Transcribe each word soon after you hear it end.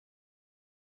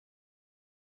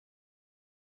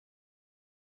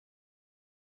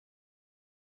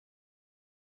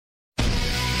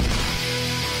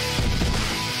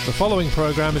The following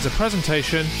program is a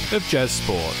presentation of Jez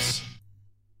Sports.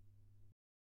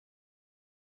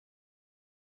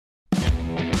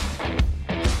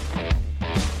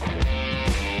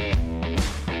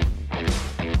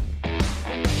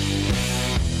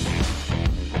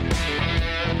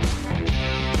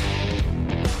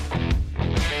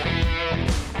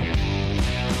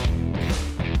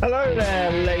 Hello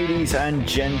there, ladies and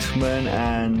gentlemen,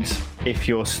 and if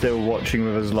you're still watching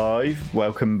with us live,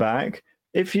 welcome back.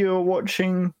 If you're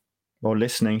watching, or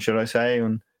listening, should I say,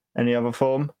 on any other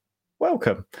form,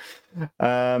 welcome.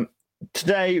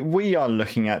 Today we are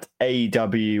looking at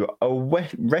AEW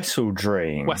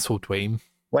WrestleDream.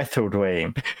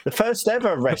 WrestleDream. The first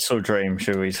ever WrestleDream,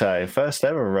 should we say. First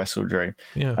ever WrestleDream.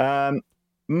 Yeah.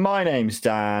 My name's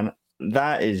Dan.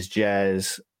 That is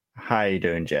Jez. How you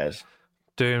doing, Jez?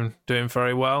 Doing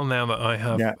very well now that I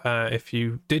have. Yeah. If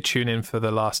you did tune in for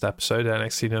the last episode,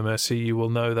 NXT No Mercy, you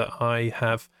will know that I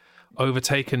have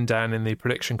overtaken Dan in the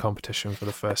prediction competition for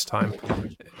the first time.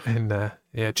 And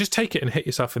just take it and hit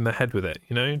yourself in the head with it.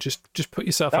 You know, just put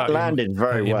yourself that out. Landed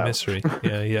very in well. Misery.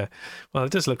 Yeah. Well,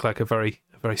 it does look like a very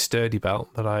sturdy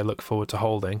belt that I look forward to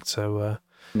holding. So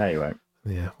no, you won't.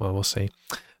 Yeah. Well, we'll see.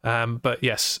 But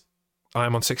yes,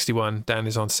 I'm on 61. Dan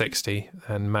is on 60,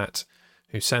 and Matt,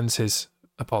 who sends his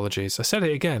apologies. I said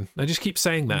it again. I just keep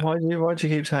saying that. Why do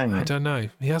you keep saying I it? don't know.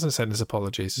 He hasn't sent his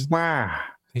apologies. Wow.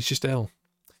 He's just ill.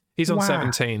 He's on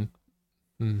 17.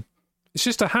 It's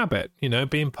just a habit, you know,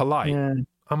 being polite. Yeah.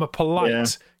 I'm a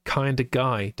polite kind of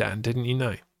guy, Dan. Didn't you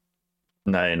know?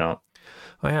 No, you're not.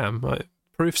 I am.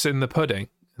 Proof's in the pudding.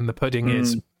 And the pudding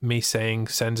is me saying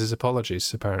sends his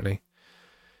apologies, apparently.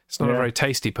 It's not a very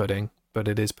tasty pudding, but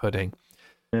it is pudding.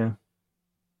 Yeah.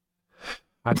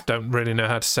 I don't really know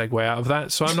how to segue out of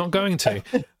that, so I'm not going to.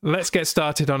 Let's get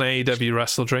started on AEW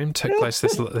WrestleDream. Took place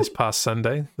this past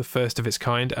Sunday, the first of its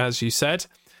kind, as you said,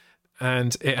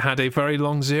 and it had a very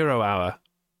long 0 hour.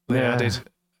 They added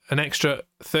an extra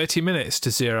 30 minutes to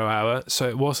 0 hour, so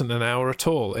it wasn't an hour at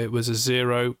all. It was a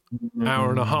 0 hour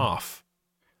and a half.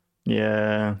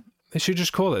 Yeah. They should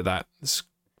just call it that. It's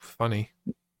funny.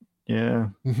 Yeah.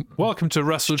 Welcome to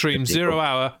WrestleDream 0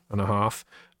 hour and a half.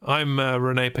 I'm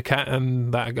Renee Paquette,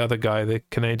 and that other guy, the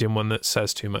Canadian one that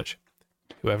says too much,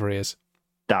 whoever he is.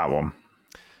 That one.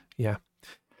 Yeah.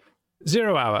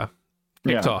 0 hour.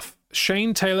 Kicked off.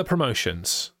 Shane Taylor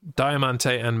Promotions,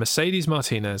 Diamante and Mercedes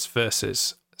Martinez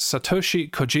versus Satoshi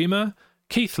Kojima,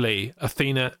 Keith Lee,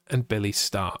 Athena, and Billy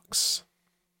Starks.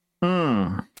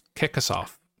 Kick us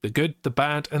off. The good, the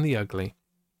bad, and the ugly.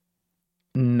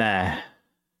 Meh.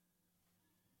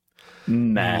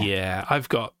 Yeah, I've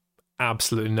got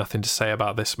absolutely nothing to say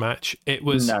about this match. It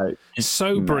was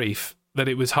so brief that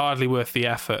it was hardly worth the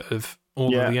effort of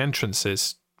all of the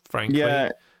entrances, frankly. Yeah,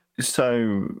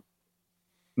 so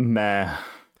meh.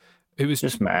 It was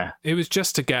just meh. It was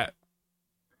just to get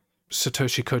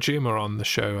Satoshi Kojima on the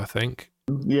show, I think.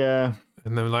 Yeah.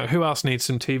 And they were like, who else needs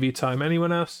some TV time?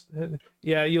 Anyone else?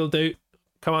 Yeah, you'll do.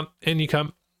 Come on, in you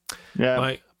come. Yeah.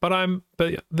 Like, but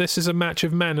this is a match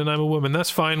of men and I'm a woman. That's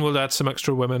fine. We'll add some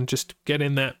extra women. Just get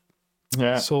in there.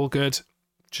 Yeah. It's all good.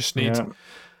 Just need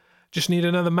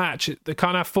another match. They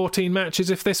can't have 14 matches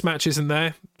if this match isn't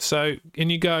there. So in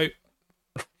you go.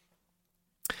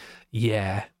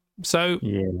 Yeah. So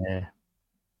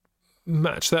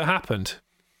match that happened.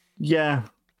 Yeah.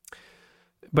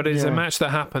 But it's a match that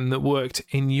happened that worked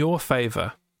in your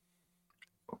favour.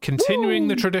 Continuing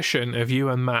the tradition of you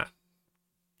and Matt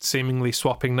seemingly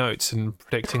swapping notes and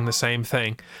predicting the same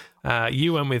thing.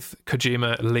 You went with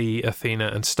Kojima, Lee, Athena,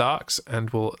 and Starks,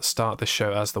 and we'll start the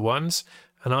show as the ones.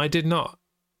 And I did not.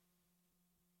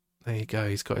 There you go.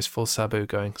 He's got his full Sabu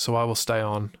going. So I will stay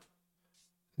on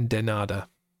Denada.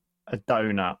 A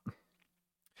donut.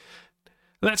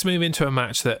 Let's move into a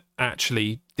match that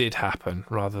actually did happen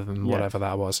rather than whatever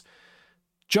that was.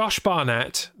 Josh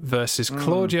Barnett versus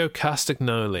Claudio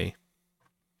Castagnoli.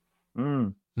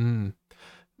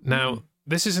 Now,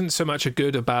 this isn't so much a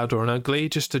good, a bad, or an ugly,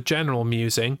 just a general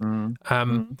musing.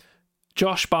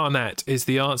 Josh Barnett is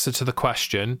the answer to the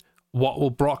question, what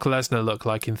will Brock Lesnar look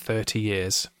like in 30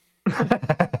 years?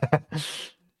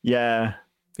 Yeah.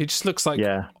 He just looks like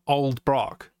old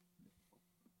Brock.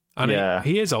 And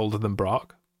he is older than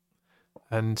Brock.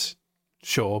 And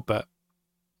sure, but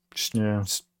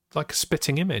just like a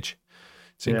spitting image.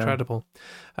 It's incredible.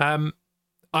 I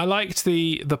liked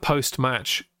the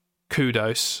post-match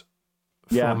kudos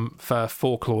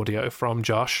for Claudio from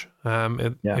Josh.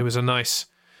 It was a nice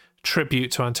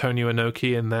tribute to Antonio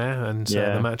Inoki in there, and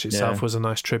the match itself was a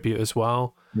nice tribute as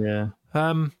well. The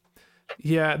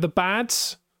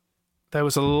bads, there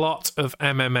was a lot of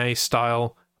MMA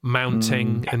style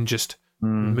mounting and just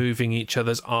moving each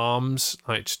other's arms,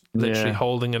 like literally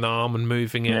holding an arm and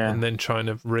moving it and then trying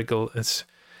to wriggle.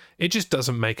 It just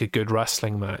doesn't make a good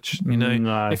wrestling match. You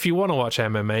know, if you want to watch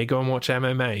MMA, go and watch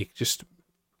MMA. Just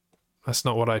that's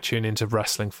not what I tune into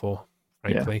wrestling for,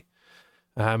 frankly.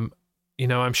 You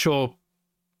know, I'm sure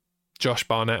Josh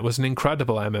Barnett was an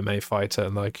incredible MMA fighter,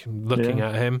 and like looking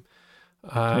at him.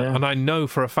 And I know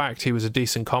for a fact he was a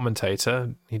decent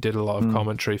commentator. He did a lot of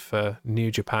commentary for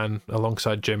New Japan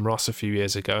alongside Jim Ross a few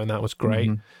years ago, and that was great.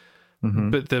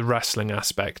 But the wrestling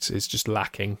aspect is just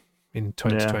lacking in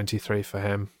 2023 for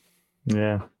him.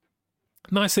 Yeah.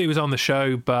 Nice that he was on the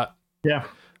show, but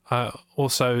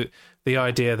also the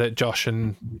idea that Josh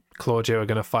and Claudio are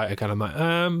going to fight again, I'm like,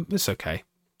 it's okay.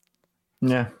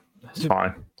 Yeah, it's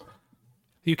fine.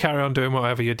 You carry on doing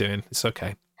whatever you're doing. It's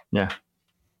okay. Yeah.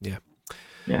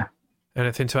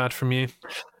 Anything to add from you?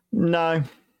 No.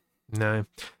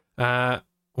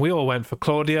 We all went for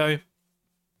Claudio.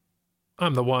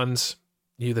 I'm the ones.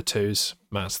 You the twos.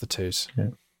 Matt's the twos. Yeah.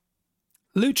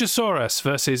 Luchasaurus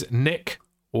versus Nick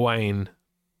Wayne.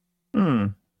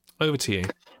 Over to you.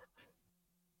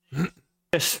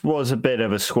 This was a bit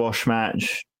of a squash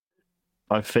match.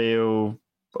 I feel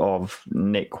of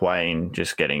Nick Wayne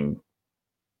just getting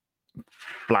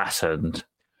flattened.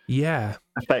 Yeah.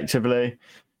 Effectively.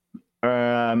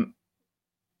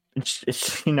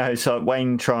 It's you know, it's like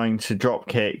Wayne trying to drop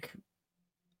kick,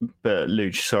 but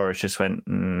Luchasaurus just went,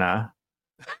 nah.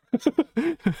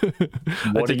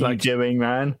 What are you doing,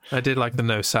 man? I did like the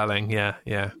no selling, yeah.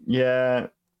 Yeah,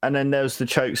 and then there was the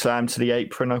choke slam to the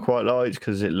apron I quite liked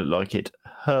because it looked like it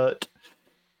hurt.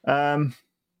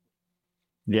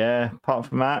 Yeah, apart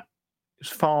from that, it's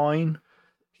fine.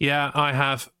 Yeah, I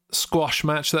have squash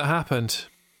match that happened.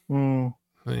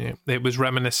 Yeah, it was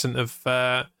reminiscent of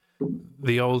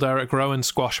the old Eric Rowan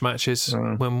squash matches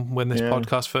when this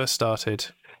podcast first started.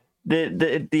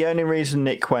 The only reason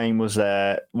Nick Wayne was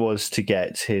there was to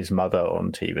get his mother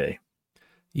on TV.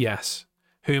 Yes,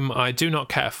 whom I do not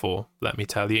care for, let me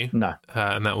tell you. No.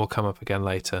 And that will come up again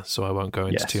later, so I won't go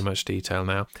into too much detail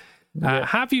now.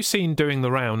 Have you seen doing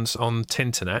the rounds on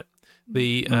Tinternet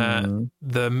the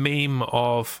meme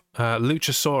of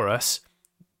Luchasaurus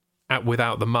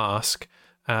without the mask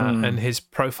and his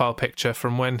profile picture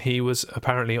from when he was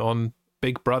apparently on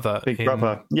Big Brother?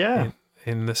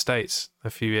 In the States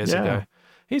a few years ago.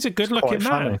 He's a good-looking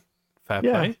man. Fair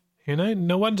play. You know,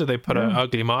 no wonder they put an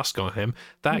ugly mask on him.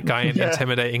 That guy ain't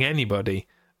intimidating anybody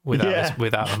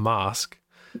without a mask.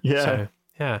 Yeah.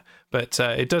 So, but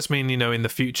it does mean, you know, in the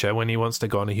future when he wants to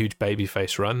go on a huge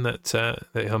babyface run that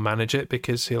he'll manage it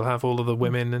because he'll have all of the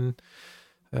women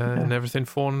and everything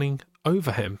fawning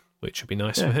over him, which would be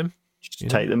nice for him. Just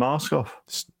take the mask off.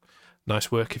 It's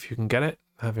nice work if you can get it,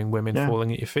 having women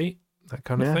falling at your feet, that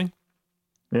kind of thing.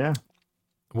 Yeah.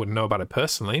 I wouldn't know about it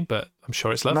personally, but I'm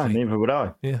sure it's lovely. No, neither would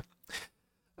I. Yeah.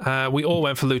 We all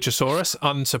went for Luchasaurus,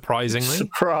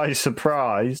 unsurprisingly.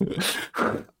 Surprise.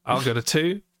 I'll go to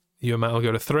 2. You and Matt will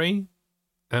go to 3.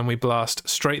 And we blast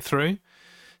straight through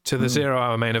to the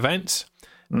 0-hour main event.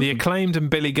 The Acclaimed and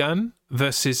Billy Gunn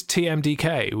versus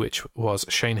TMDK, which was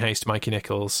Shane Haste, Mikey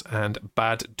Nichols, and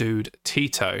Bad Dude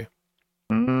Tito.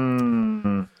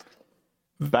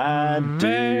 Bad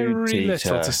Dude Very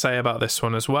little to say about this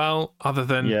one as well, other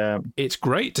than it's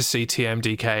great to see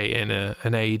TMDK in an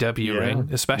AEW ring,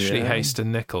 especially Haste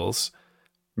and Nichols.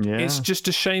 Yeah. It's just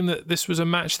a shame that this was a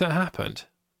match that happened.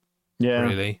 Yeah.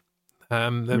 Really.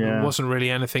 There wasn't really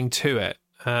anything to it.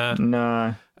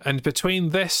 No. And between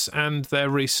this and their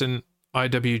recent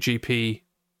IWGP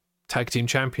Tag Team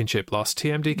Championship loss,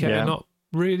 TMDK are not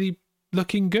really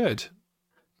looking good.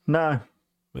 No.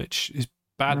 Which is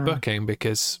bad booking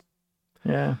because...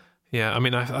 I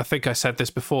mean, I think I said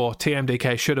this before.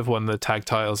 TMDK should have won the tag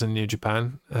titles in New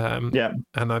Japan. And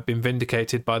I've been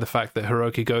vindicated by the fact that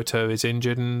Hiroki Goto is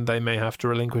injured and they may have to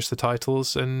relinquish the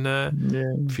titles. And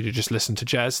if you'd just listened to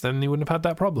Jazz, then you wouldn't have had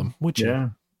that problem, would you? Yeah.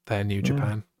 They're New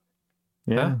Japan.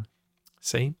 Yeah. Huh?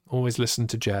 See? Always listen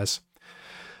to Jazz.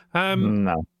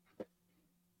 No.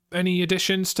 Any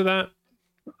additions to that?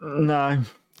 No.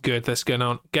 Good, let's get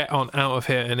on out of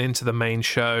here and into the main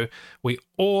show. We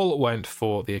all went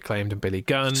for the Acclaimed and Billy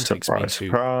Gunn. Takes me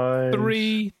to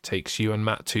 3, takes you and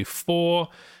Matt to 4.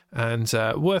 And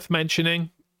worth mentioning,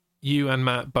 you and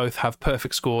Matt both have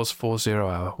perfect scores for 0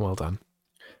 hour. Well done.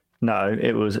 No,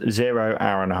 it was 0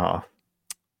 hour and a half.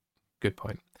 Good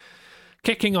point.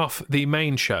 Kicking off the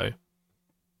main show.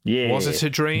 Yeah. Was it a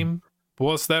dream?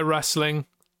 Was there wrestling?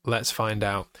 Let's find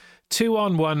out.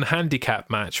 2-on-1 handicap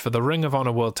match for the Ring of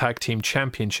Honor World Tag Team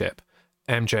Championship.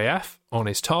 MJF,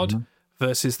 Honest Todd,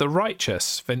 versus the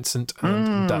Righteous, Vincent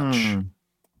and Dutch.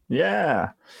 Yeah.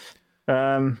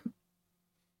 I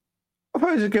thought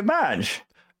it was a good match.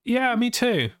 Yeah, me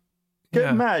too.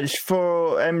 Good match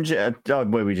for MJF. Oh,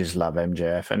 well, we just love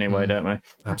MJF anyway, don't we?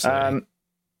 Absolutely.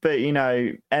 But,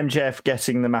 MJF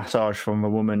getting the massage from a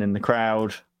woman in the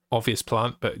crowd. Obvious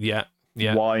plant, but yeah.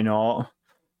 Why not?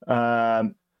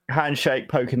 Handshake,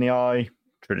 poke in the eye.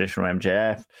 Traditional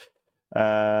MJF.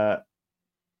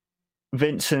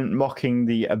 Vincent mocking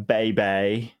the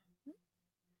baby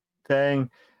thing.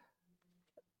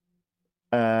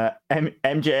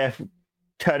 MJF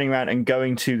turning around and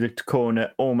going to the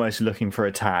corner, almost looking for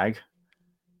a tag.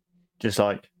 Just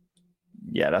like,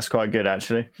 yeah, that's quite good,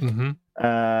 actually.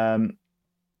 Mm-hmm.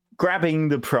 Grabbing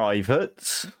the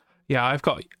privates. Yeah, I've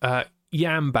got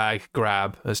yam bag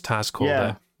grab, as Taz called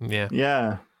it. Yeah.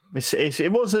 Yeah.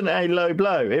 It wasn't a low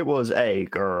blow. It was a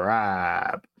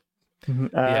grab.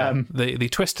 The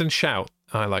twist and shout,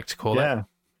 I like to call it.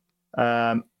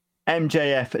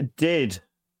 MJF did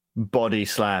body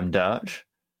slam Dutch,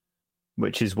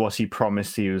 which is what he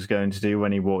promised he was going to do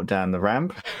when he walked down the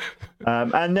ramp.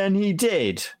 And then he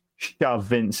did shove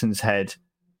Vincent's head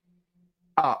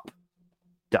up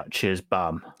Dutch's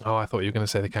bum. Oh, I thought you were going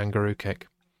to say the kangaroo kick.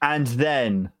 And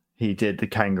then he did the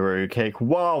kangaroo kick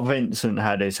while Vincent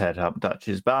had his head up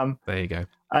Dutch's bum. There you go.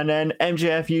 And then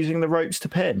MJF using the ropes to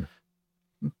pin.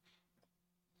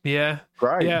 Yeah.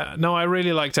 Great. Yeah. No, I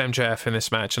really liked MJF in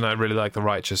this match, and I really like the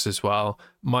Righteous as well.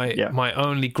 My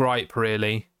only gripe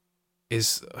really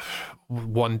is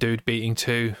one dude beating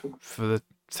two for the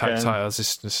tag titles.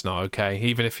 It's just not okay.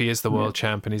 Even if he is the world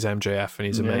champ and he's MJF and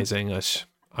he's amazing, I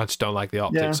just don't like the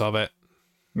optics of it.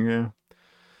 Yeah.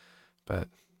 But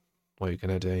what are you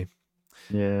going to do?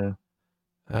 Yeah.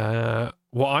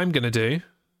 What I'm going to do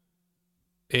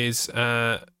is...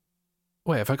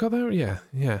 wait, have I got that?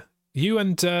 Yeah. You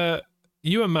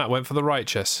and Matt went for the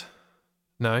Righteous.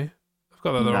 No? I've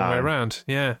got that the wrong way around.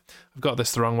 Yeah. I've got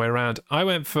this the wrong way around. I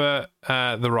went for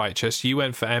the Righteous. You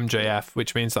went for MJF,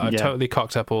 which means that I've totally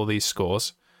cocked up all these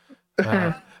scores.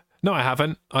 No, I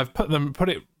haven't. I've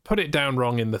put it down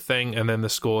wrong in the thing, and then the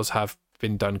scores have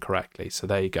been done correctly. So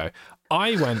there you go.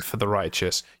 I went for the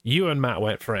Righteous. You and Matt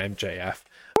went for MJF.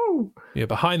 Woo! You're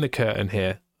behind the curtain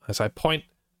here as I point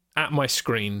at my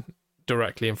screen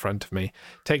directly in front of me.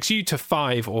 Takes you to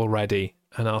 5 already,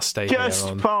 and I'll stay here on...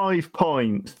 Just 5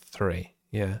 points. 3.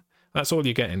 Yeah. That's all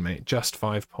you're getting, mate. Just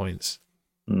 5 points.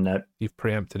 No. You've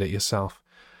preempted it yourself.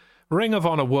 Ring of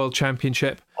Honor World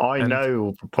Championship. I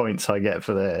know the points I get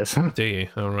for this. Do you?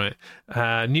 All right.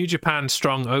 New Japan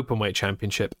Strong Openweight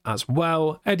Championship as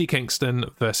well. Eddie Kingston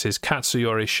versus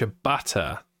Katsuyori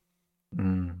Shibata.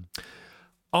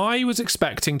 I was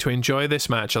expecting to enjoy this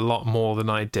match a lot more than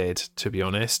I did, to be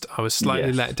honest. I was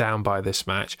slightly let down by this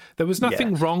match. There was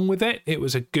nothing wrong with it. It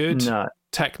was a good,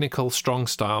 technical, strong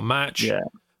style match. Yeah.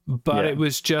 But it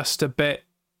was just a bit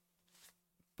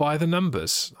by the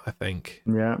numbers, I think.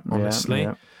 Yeah. Honestly.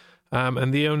 Yeah.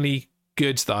 And the only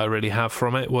goods that I really have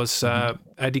from it was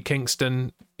Eddie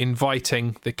Kingston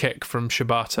inviting the kick from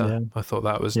Shibata. Yeah. I thought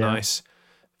that was nice.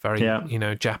 Very,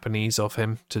 Japanese of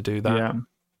him to do that. Yeah.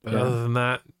 But other than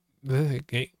that,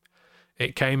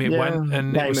 it came, it went,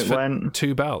 and it was for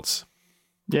 2 belts.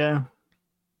 Yeah.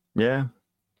 Yeah.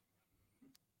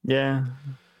 Yeah.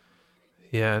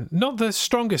 Yeah. Not the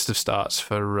strongest of starts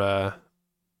for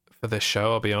this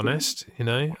show, I'll be honest. I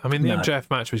mean, the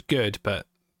MJF match was good, but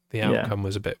the outcome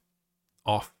was a bit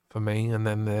off for me. And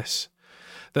then this.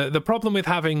 The problem with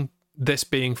having this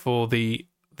being for the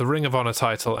Ring of Honor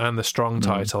title and the Strong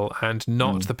title and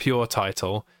not the Pure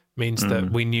title means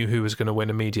that we knew who was going to win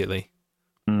immediately.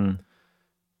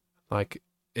 Like,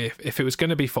 if it was going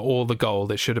to be for all the gold,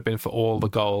 it should have been for all the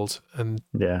gold. And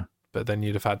but then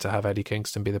you'd have had to have Eddie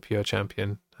Kingston be the Pure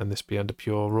champion and this be under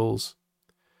Pure rules.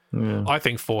 Yeah. I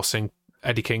think forcing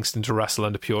Eddie Kingston to wrestle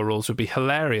under Pure rules would be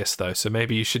hilarious, though. So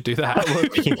maybe you should do that. That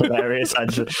would be hilarious,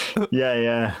 actually.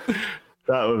 Yeah.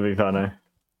 That would be funny.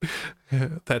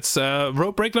 That's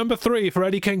rope break number 3 for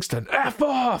Eddie Kingston. F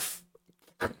off!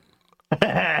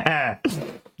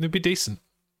 It'd be decent.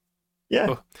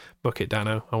 Yeah. Book it,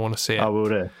 Dano. I want to see it. I will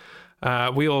do.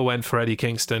 We all went for Eddie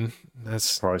Kingston,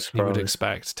 as you would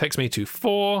expect. Takes me to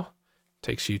 4.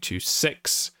 Takes you to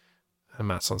 6. And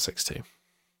Matt's on 6 too.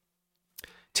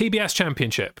 TBS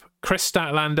Championship. Chris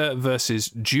Statlander versus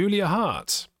Julia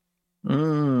Hart.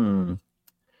 It's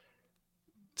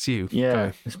you. Yeah,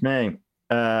 go. It's me.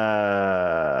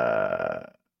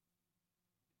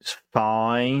 It's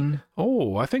fine.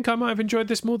 Oh, I think I might have enjoyed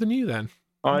this more than you then.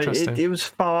 It was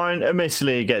fine.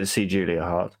 Admittedly, you get to see Julia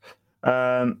Hart.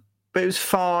 But it was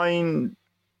fine.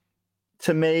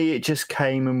 To me, it just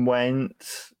came and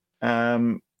went.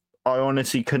 I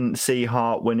honestly couldn't see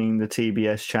Hart winning the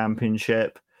TBS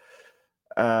championship.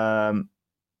 I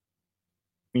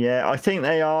think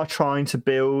they are trying to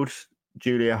build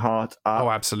Julia Hart up. Oh,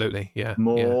 absolutely. Yeah.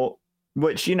 More,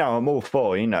 which, I'm all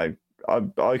for,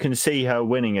 I can see her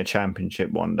winning a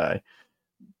championship one day.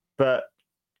 But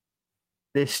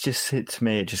this just hit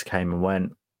me. It just came and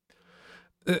went.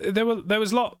 There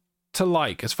was a lot to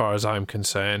like as far as I'm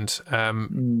concerned.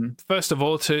 First of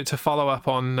all, to follow up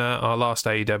on our last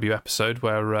AEW episode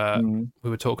where we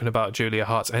were talking about Julia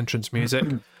Hart's entrance music,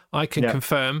 I can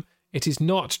confirm it is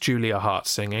not Julia Hart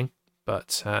singing,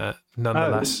 but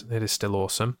nonetheless, it is still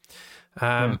awesome.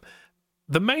 The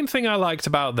main thing I liked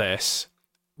about this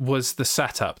was the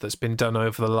setup that's been done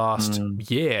over the last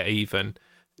year even.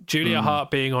 Julia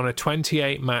Hart being on a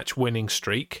 28-match winning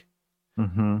streak,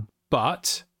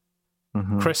 but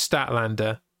Chris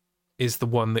Statlander is the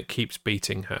one that keeps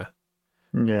beating her.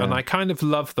 Yeah. And I kind of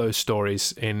love those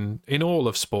stories in all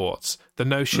of sports. The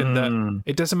notion that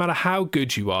it doesn't matter how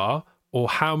good you are or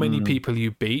how many people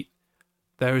you beat,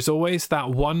 there is always that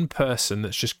one person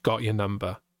that's just got your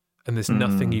number, and there's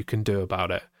nothing you can do about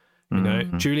it.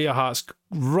 Julia Hart's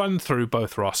run through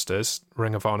both rosters,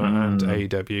 Ring of Honor and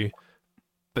AEW,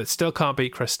 but still can't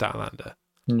beat Chris Statlander.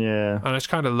 Yeah. And I just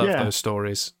kind of love those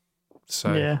stories.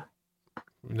 So,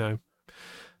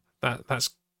 that's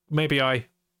maybe I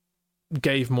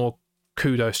gave more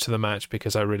kudos to the match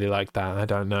because I really liked that. I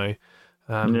don't know.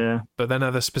 But then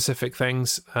other specific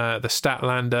things, the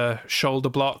Statlander shoulder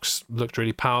blocks looked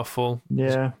really powerful.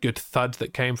 Yeah. Good thud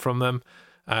that came from them.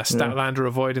 Statlander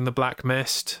avoiding the black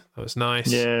mist. That was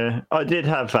nice. Yeah, I did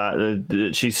have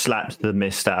that. She slapped the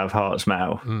mist out of Hart's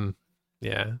mouth.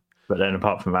 Yeah. But then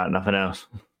apart from that, nothing else.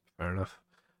 Fair enough.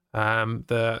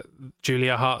 The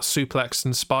Julia Hart suplex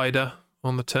and spider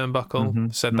on the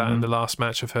turnbuckle. Said that in the last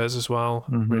match of hers as well.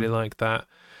 Really liked that.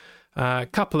 A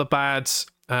couple of bads.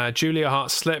 Julia Hart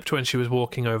slipped when she was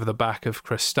walking over the back of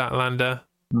Chris Statlander.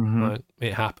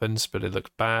 It happens, but it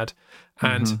looked bad.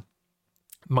 And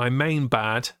my main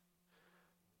bad,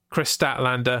 Chris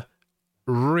Statlander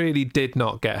really did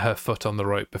not get her foot on the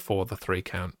rope before the 3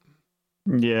 count.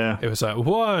 Yeah. It was like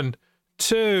 1,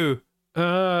 2, 3.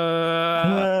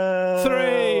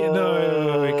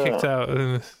 No, it kicked out.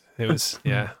 It was,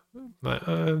 like,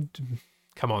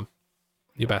 come on.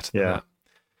 You're better than that.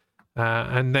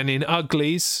 And then in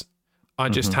Uglies, I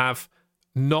just have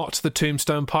not the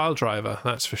Tombstone Pile Driver,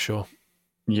 that's for sure.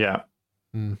 Yeah.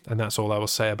 And that's all I will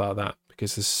say about that,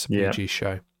 because this is a PG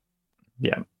show.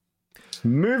 Yeah.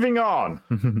 Moving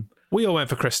on. We all went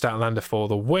for Chris Statlander for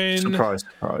the win. Surprise.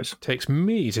 Takes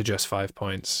me to just 5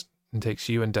 points, and takes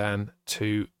you and Dan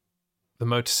to the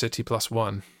Motor City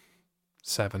 +1,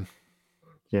 7.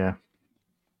 Yeah.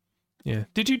 Yeah.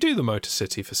 Did you do the Motor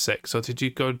City for 6, or did you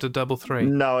go to double 3?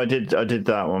 No, I did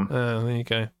that one. Oh, there you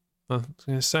go. I was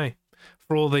going to say,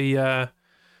 for all the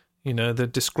the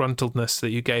disgruntledness that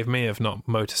you gave me of not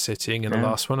Motor Citying in the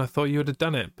last one, I thought you would have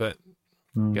done it, but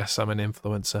guess I'm an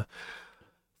influencer.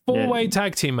 4-way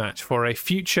tag team match for a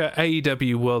future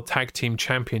AEW World Tag Team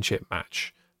Championship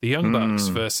match. The Young Bucks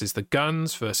versus the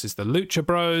Guns versus the Lucha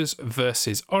Bros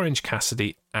versus Orange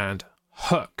Cassidy and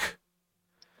Hook.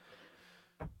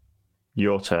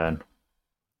 Your turn.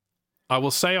 I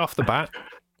will say off the bat,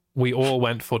 we all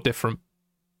went for different...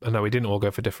 No, we didn't all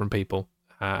go for different people,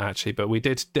 actually, but we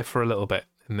did differ a little bit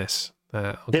in this.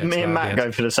 Didn't me and Matt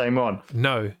go for the same one?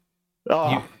 No.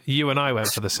 Oh. You and I went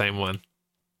for the same one.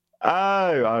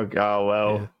 Oh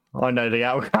well. Yeah. I know the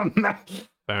outcome.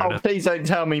 Fair enough. Please don't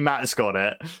tell me Matt's got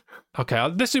it. Okay,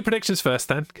 let's do predictions first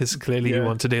then, because clearly you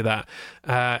want to do that.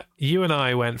 You and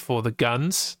I went for the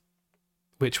Guns,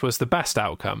 which was the best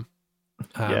outcome.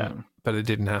 But it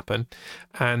didn't happen.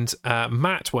 And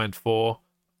Matt went for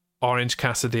Orange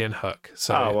Cassidy and Hook.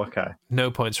 So okay.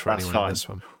 No points for anyone on this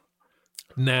one.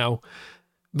 Now,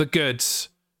 the goods.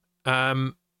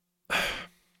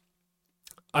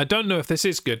 I don't know if this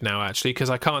is good now, actually, because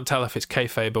I can't tell if it's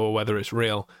kayfabe or whether it's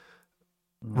real.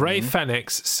 Ray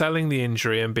Fenix selling the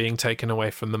injury and being taken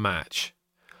away from the match.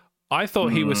 I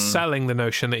thought he was selling the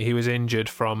notion that he was injured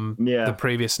from the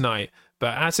previous night,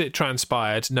 but as it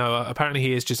transpired, no, apparently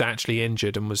he is just actually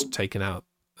injured and was taken out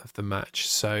of the match.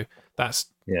 So that's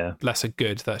less a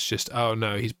good. That's just, oh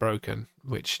no, he's broken,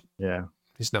 which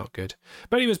is not good.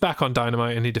 But he was back on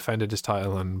Dynamite and he defended his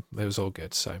title and it was all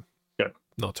good, so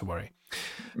not to worry.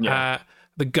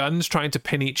 The Guns trying to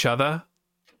pin each other.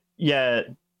 Yeah,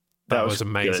 that was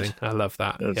amazing. Good. I love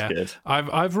that. That was good.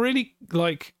 I've really,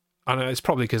 like, I know it's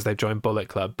probably because they've joined Bullet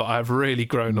Club, but I've really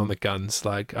grown on the Guns.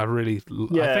 Like, I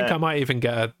think I might even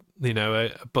get a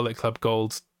Bullet Club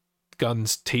Gold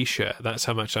Guns t-shirt. That's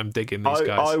how much I'm digging these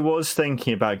guys. I was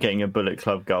thinking about getting a Bullet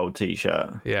Club Gold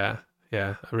t-shirt. Yeah,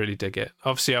 I really dig it.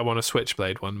 Obviously, I want a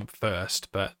Switchblade one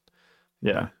first, but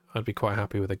yeah, I'd be quite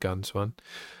happy with a Guns one.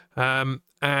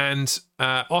 And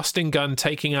Austin Gunn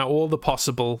taking out all the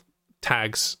possible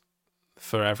tags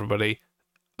for everybody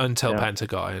until Penta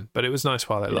got in. But it was nice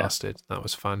while it lasted. That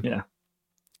was fun. Yeah.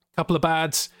 Couple of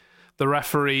bads. The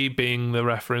referee being the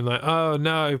referee, like, oh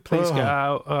no, please get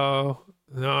out. Oh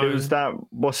no. It was that,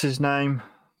 what's his name?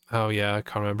 Oh yeah, I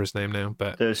can't remember his name now,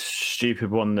 but the stupid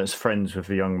one that's friends with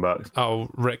the Young Bucks. Oh,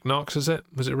 Rick Knox, is it?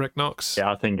 Was it Rick Knox?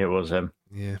 Yeah, I think it was him.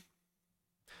 Yeah.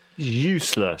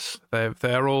 Useless.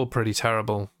 They're all pretty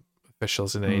terrible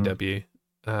officials in AEW.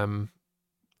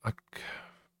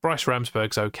 Bryce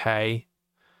Ramsberg's okay.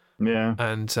 Yeah.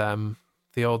 And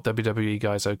the old WWE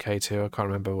guy's okay too. I can't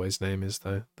remember what his name is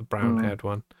though. The brown-haired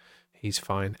one. He's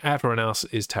fine. Everyone else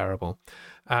is terrible.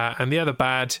 And the other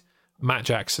bad, Matt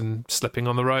Jackson slipping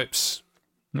on the ropes.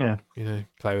 Yeah. You know,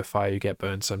 play with fire, you get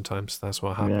burned sometimes. That's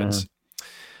what happens.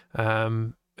 Yeah.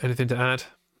 Anything to add?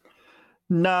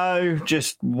 No,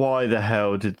 just why the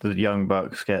hell did the Young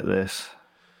Bucks get this?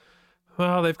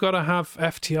 Well, they've got to have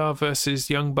FTR versus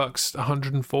Young Bucks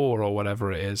 104 or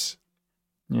whatever it is.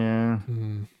 Yeah.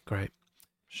 Great.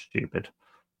 Stupid.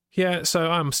 Yeah, so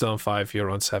I'm still on 5, you're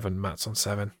on 7, Matt's on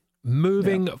 7.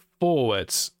 Moving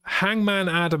forwards, Hangman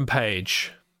Adam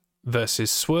Page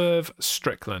versus Swerve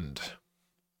Strickland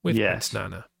with Prince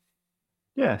Nana.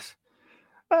 Yes.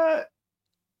 I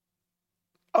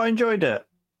enjoyed it.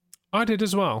 I did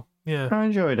as well. Yeah. I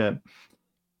enjoyed it.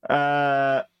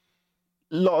 A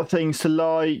lot of things to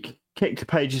like. Kicked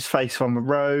Page's face on the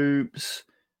ropes.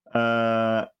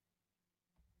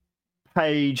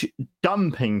 Page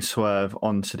dumping Swerve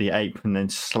onto the apron, then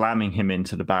slamming him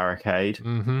into the barricade.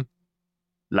 Mm-hmm.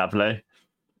 Lovely.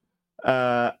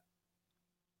 Flatline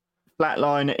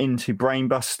into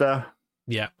Brainbuster.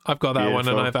 Yeah, I've got that one,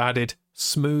 and I've added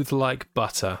smooth like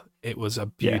butter. It was a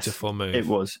beautiful move. It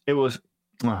was.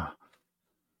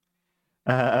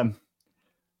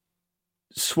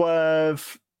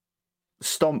 Swerve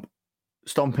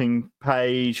stomping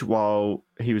Page while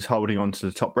he was holding onto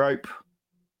the top rope.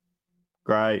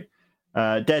 Great.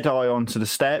 Deadeye onto the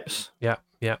steps. Yeah.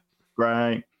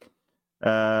 Great.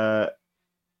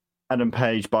 Adam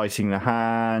Page biting the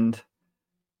hand.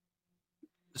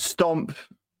 Stomp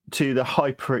to the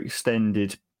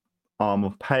hyperextended arm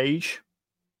of Page.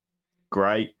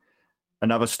 Great.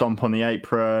 Another stomp on the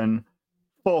apron.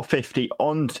 450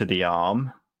 onto the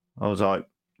arm. I was like,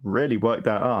 really worked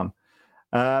that arm.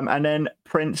 And then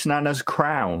Prince Nana's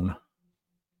crown.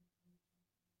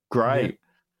 Great.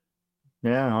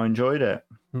 Yeah, I enjoyed it.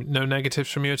 No negatives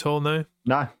from you at all, no?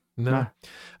 No.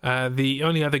 The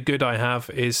only other good I have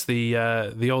is the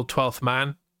old 12th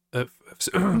man of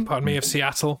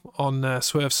Seattle on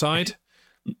Swerve's side.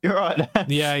 You're right.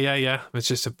 Yeah. It's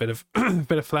just a bit of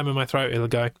phlegm in my throat. It'll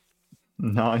go.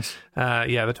 Nice.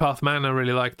 The 12th man, I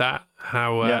really like that.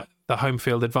 How the home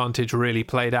field advantage really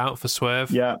played out for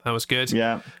Swerve. Yeah. That was good.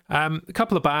 Yeah. A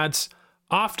couple of bads.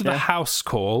 After the house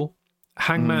call,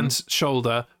 Hangman's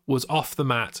shoulder was off the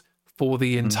mat for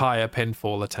the entire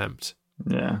pinfall attempt.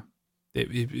 Yeah.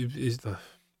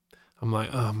 I'm like,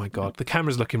 oh my God, the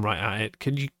camera's looking right at it.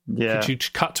 Could you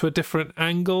cut to a different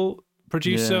angle,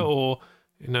 producer? Or,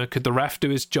 could the ref do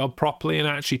his job properly and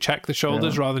actually check the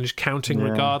shoulders rather than just counting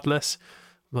regardless?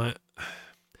 Like,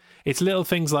 it's little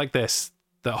things like this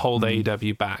that hold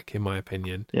AEW back, in my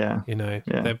opinion. Yeah.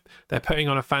 They're putting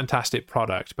on a fantastic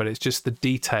product, but it's just the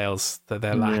details that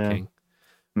they're lacking.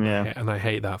 Yeah. And I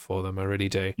hate that for them. I really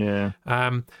do. Yeah.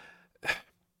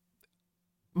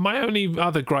 My only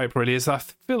other gripe really is I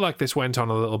feel like this went on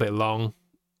a little bit long.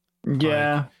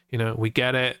 Yeah. Like, we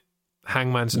get it.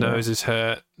 Hangman's nose is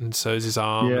hurt, and so's his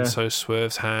arm, and so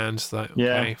Swerve's hands. Like,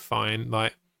 okay, fine.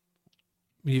 Like,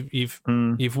 you've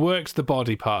worked the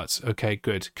body parts. Okay,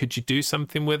 good. Could you do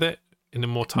something with it in a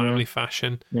more timely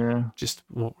fashion? Yeah. Just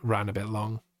ran a bit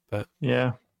long, but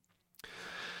yeah,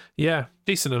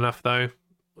 decent enough though.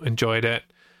 Enjoyed it.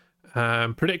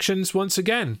 Predictions once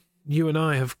again. You and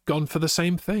I have gone for the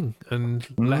same thing and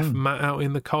left Matt out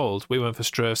in the cold. We went for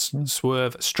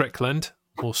Swerve Strickland,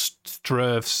 or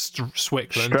Swerve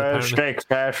Swickland.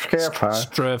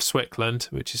 Swerve Swickland,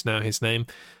 which is now his name.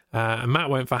 And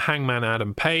Matt went for Hangman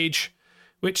Adam Page,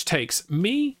 which takes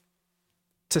me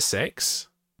to 6,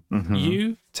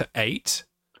 you to 8,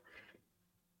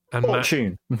 and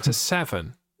Fortune. Matt to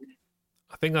 7.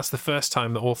 I think that's the first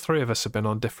time that all three of us have been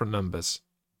on different numbers.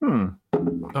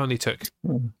 Only took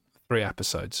 3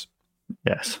 episodes.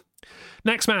 Yes.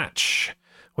 Next match,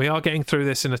 We are getting through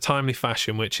this in a timely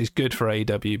fashion, which is good for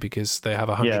AEW because they have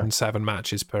 107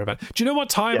 matches per event. Do you know what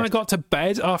time I got to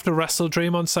bed after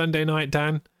WrestleDream on Sunday night,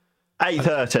 Dan?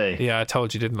 8:30. Yeah, I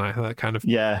told you, didn't I? That kind of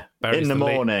in the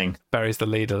morning. Buries the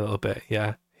lead a little bit.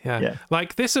 Yeah.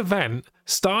 Like, this event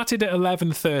started at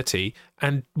 11:30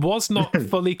 and was not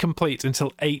fully complete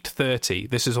until 8:30.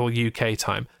 This is all UK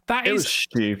time. It was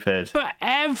stupid.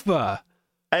 Forever.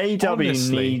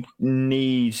 AEW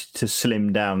need to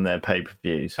slim down their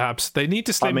pay-per-views. They need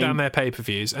to slim down their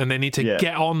pay-per-views, and they need to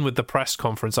get on with the press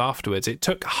conference afterwards. It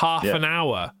took half an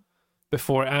hour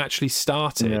before it actually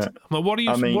started. Yeah. What do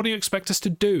you expect us to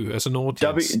do as an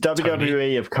audience?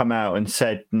 WWE have come out and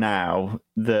said now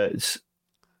that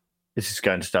this is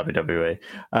going to WWE.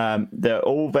 That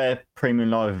all their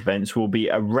premium live events will be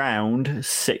around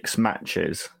 6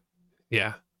 matches.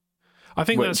 Yeah. I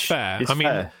think that's fair.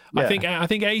 Fair. Yeah. I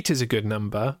think 8 is a good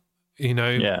number,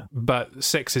 but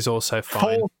 6 is also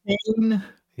fine. 14?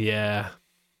 Yeah.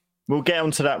 We'll get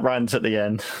onto that rant at the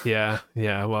end. Yeah.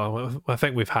 Well, I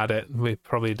think we've had it. We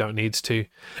probably don't need to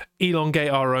elongate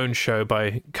our own show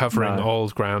by covering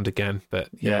old ground again. But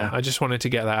I just wanted to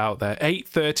get that out there.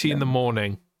 8:30 in the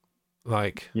morning.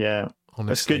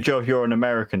 Honestly. It's a good job you're on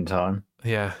American time.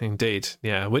 Yeah, indeed.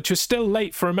 Yeah, which was still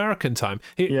late for American time.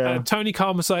 Tony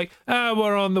Khan was like,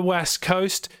 we're on the West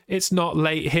Coast. It's not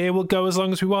late here. We'll go as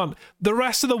long as we want. The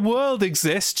rest of the world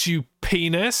exists, you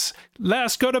penis. Let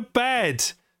us go to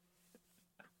bed.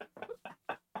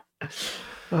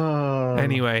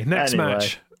 Anyway, next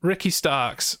match. Ricky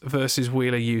Starks versus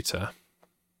Wheeler Yuta.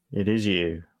 It is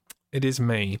you. It is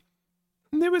me.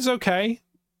 It was okay.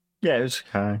 Yeah, it was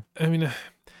okay. I mean,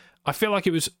 I feel like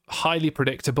it was highly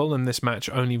predictable, and this match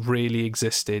only really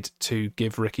existed to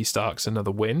give Ricky Starks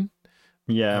another win.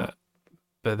 Yeah.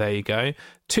 But there you go.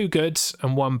 2 goods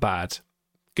and 1 bad.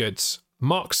 Goods.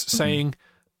 Mox saying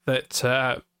that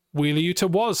Wheeler Yuta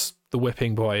was the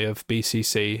whipping boy of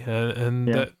BCC and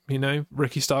that,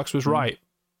 Ricky Starks was right.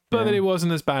 But that it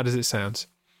wasn't as bad as it sounds.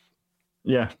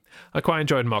 Yeah. I quite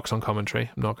enjoyed Mox on commentary,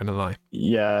 I'm not going to lie.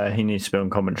 Yeah, he needs to be on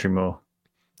commentary more.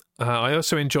 I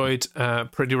also enjoyed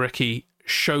Pretty Ricky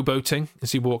showboating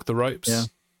as he walked the ropes.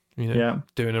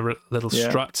 Doing a little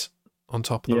strut on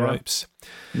top of the ropes.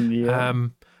 Yeah.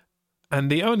 And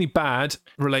the only bad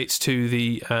relates to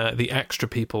the extra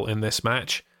people in this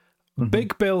match.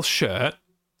 Big Bill's shirt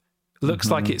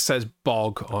looks like it says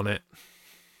Bog on it.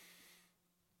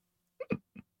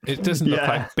 It doesn't look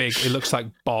like Big, it looks like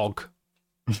Bog.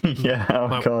 Yeah,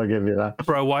 I can't give you that.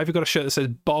 Bro, why have you got a shirt that says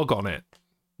Bog on it?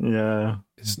 Yeah.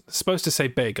 It's supposed to say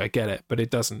Big, I get it, but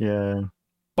it doesn't. Yeah.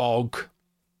 Bog.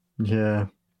 Yeah.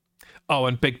 Oh,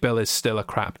 and Big Bill is still a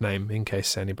crap name, in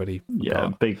case anybody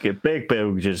forgot. Big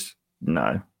Bill just,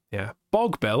 no. Yeah.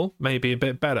 Bog Bill may be a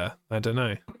bit better. I don't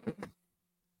know.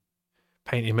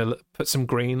 Paint him, put some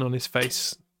green on his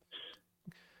face.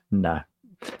 No.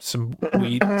 Some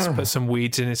weeds, put some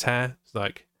weeds in his hair. It's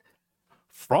like,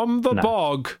 from the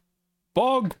bog,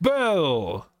 Bog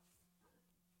Bill.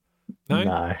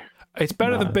 No? It's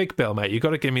better than Big Bill, mate. You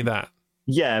got to give me that.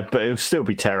 Yeah, but it'll still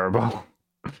be terrible.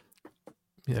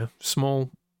 Yeah, small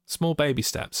baby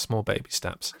steps. Small baby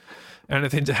steps.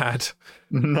 Anything to add?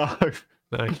 No.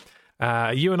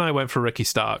 You and I went for Ricky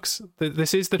Starks.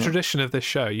 This is the tradition of this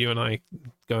show. You and I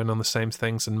going on the same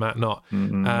things, and Matt not.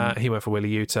 He went for Wheeler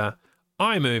Yuta.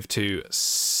 I moved to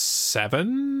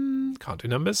 7. Can't do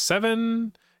numbers.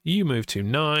 7. You moved to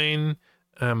 9.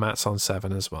 And Matt's on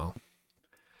 7 as well.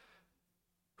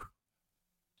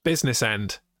 Business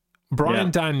end. Bryan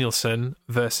Danielson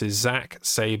versus Zack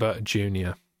Sabre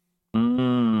Jr.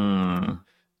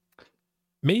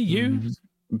 Me, you?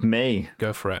 Me.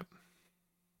 Go for it.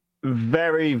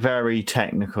 Very, very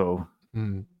technical.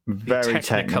 Very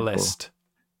technicalist.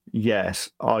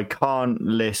 Yes. I can't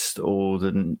list all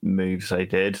the moves they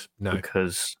did. No.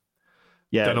 Because,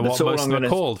 don't know what most of them are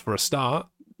called for a start.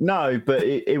 No, but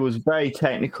it was very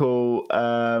technical.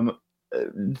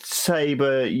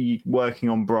 Sabre working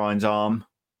on Bryan's arm,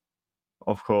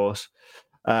 of course.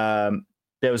 There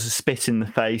was a spit in the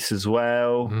face as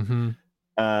well.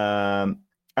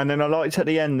 And then I liked at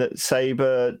the end that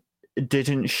Sabre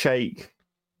didn't shake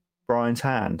Bryan's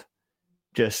hand,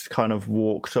 just kind of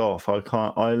walked off.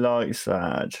 I liked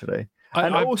that actually.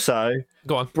 Also,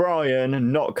 go on.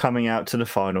 Bryan not coming out to the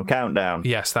final countdown.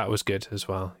 Yes, that was good as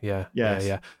well. Yeah. Yes.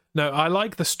 Yeah. No, I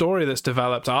like the story that's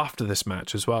developed after this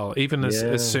match as well. Even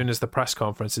as soon as the press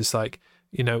conference, it's like,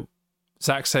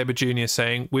 Zack Sabre Jr.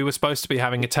 saying, we were supposed to be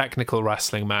having a technical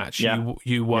wrestling match. Yeah.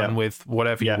 You won with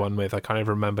whatever you won with. I can't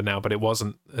even remember now, but it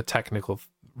wasn't a technical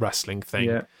wrestling thing.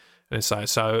 Yeah. And it's like,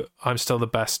 so I'm still the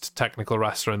best technical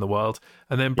wrestler in the world.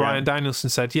 And then Bryan Danielson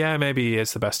said, yeah, maybe he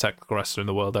is the best technical wrestler in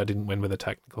the world. I didn't win with a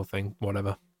technical thing,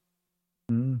 whatever.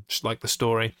 Just like the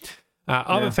story.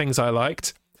 Other things I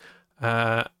liked,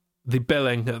 the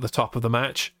billing at the top of the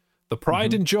match, the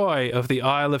pride and joy of the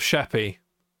Isle of Sheppey,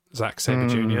 Zack Sabre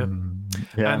Jr.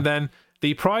 And then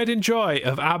the pride and joy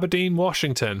of Aberdeen,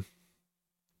 Washington.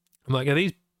 I'm like,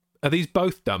 are these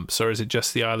both dumps, or is it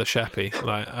just the Isle of Sheppey?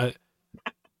 Like,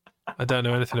 I don't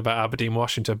know anything about Aberdeen,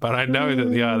 Washington, but I know that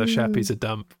the Isle of Sheppey's a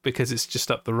dump because it's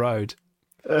just up the road.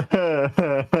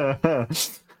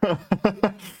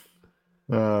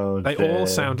 They all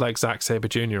sound like Zack Sabre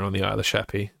Jr. on the Isle of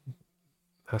Sheppey.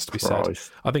 Has to be said.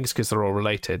 I think it's because they're all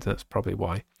related. That's probably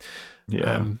why.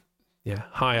 Yeah.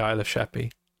 Hi, Isle of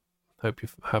Sheppey. Hope you're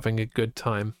having a good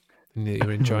time and that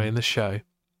you're enjoying the show.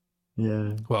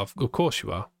 Yeah. Well, of course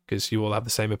you are, because you all have the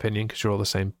same opinion because you're all the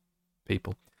same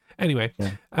people. Anyway,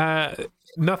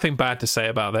 nothing bad to say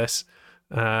about this.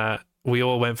 We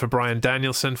all went for Bryan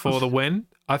Danielson for the win.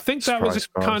 I think that was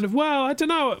kind of, well, I don't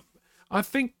know. I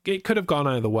think it could have gone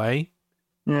either way.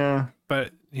 Yeah.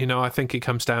 But, I think it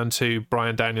comes down to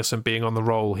Bryan Danielson being on the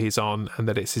role he's on and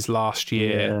that it's his last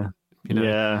year.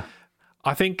 Yeah.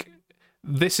 I think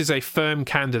this is a firm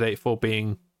candidate for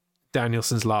being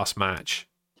Danielson's last match,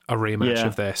 a rematch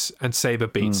of this, and Sabre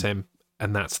beats him,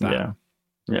 and that's that.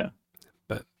 Yeah.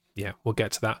 But, we'll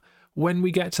get to that. When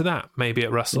we get to that, maybe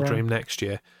at WrestleDream next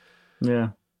year. Yeah.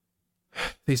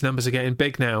 These numbers are getting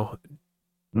big now.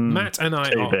 Matt and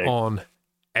I are on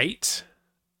 8,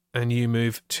 and you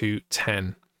move to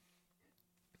 10.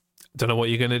 Don't know what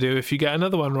you're going to do if you get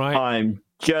another one right. I'm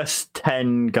just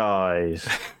 10 guys.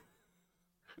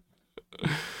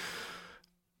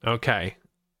 Okay.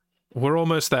 We're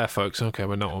almost there, folks. Okay,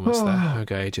 we're not almost there.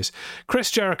 Okay, ages.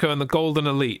 Chris Jericho and the Golden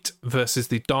Elite versus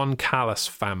the Don Callis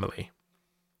family.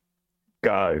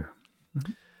 Go.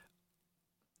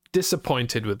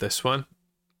 Disappointed with this one.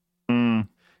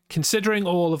 Considering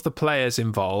all of the players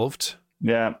involved,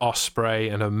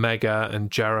 Ospreay and Omega and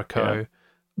Jericho,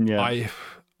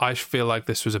 I feel like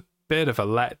this was a bit of a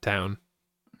letdown.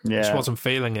 Just wasn't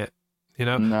feeling it.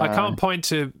 No. I can't point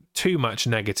to too much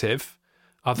negative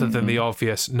other than the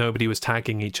obvious nobody was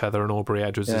tagging each other and Aubrey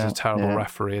Edwards is a terrible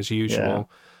referee as usual.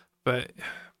 But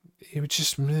it was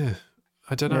just,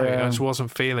 I don't know, I just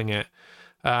wasn't feeling it.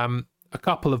 A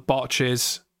couple of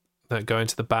botches that go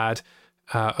into the bad.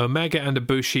 Omega and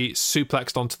Ibushi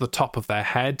suplexed onto the top of their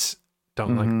heads.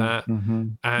 Don't like that.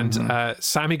 And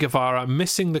Sammy Guevara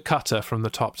missing the cutter from the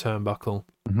top turnbuckle.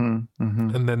 And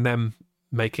then them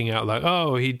making out like,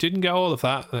 oh, he didn't get all of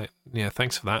that. Like,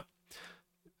 thanks for that.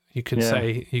 You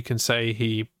can say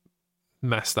he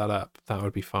messed that up. That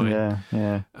would be fine.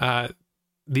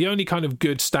 The only kind of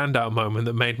good standout moment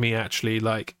that made me actually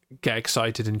like get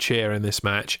excited and cheer in this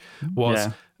match was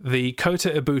the Kota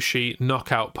Ibushi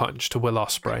knockout punch to Will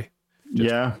Ospreay.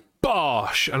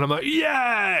 Bosh! And I'm like,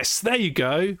 yes! There you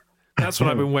go. That's what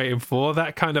I've been waiting for.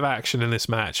 That kind of action in this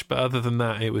match. But other than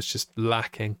that, it was just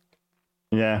lacking.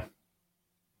 Yeah.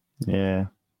 No.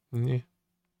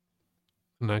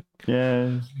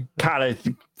 Yeah. Kind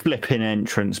of flipping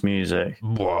entrance music.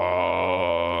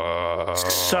 Whoa.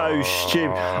 So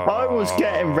stupid. I was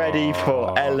getting ready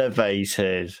for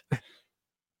Elevated.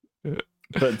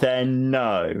 But then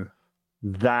no.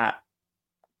 That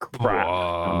crap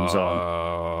comes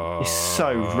on. It's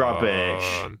so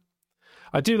rubbish.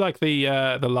 I do like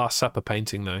the Last Supper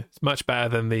painting though. It's much better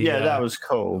than the that was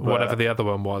cool. Whatever the other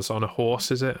one was on a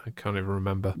horse, is it? I can't even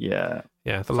remember. Yeah.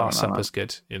 The Last Supper's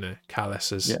good.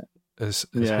 Callis as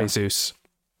Jesus.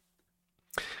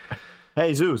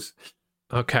 Jesus.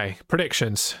 Okay,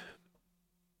 predictions.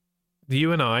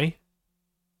 You and I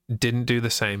didn't do the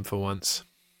same for once.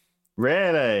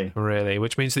 Really,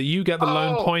 which means that you get the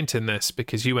lone point in this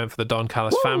because you went for the Don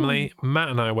Callis family. Matt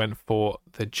and I went for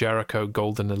the Jericho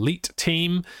Golden Elite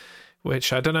team,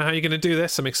 which I don't know how you're going to do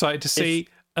this. I'm excited to see.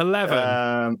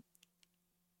 11.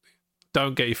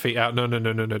 Don't get your feet out. No,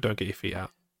 don't get your feet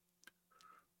out.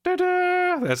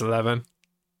 Ta-da! There's 11.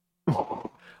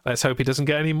 Let's hope he doesn't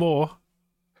get any more.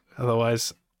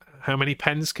 Otherwise, how many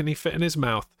pens can he fit in his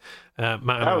mouth? Matt and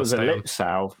that was a lip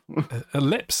salve. A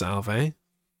lip salve, eh?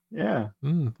 Yeah.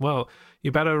 Well,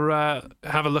 you better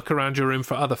have a look around your room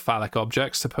for other phallic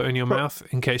objects to put in your mouth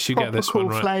in case you get this one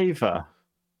right. Flavour.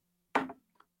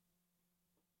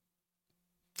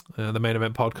 The Main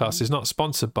Event Podcast is not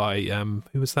sponsored by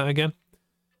who was that again?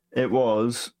 It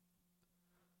was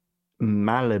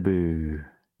Malibu.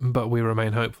 But we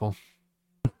remain hopeful.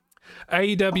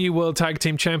 AEW World Tag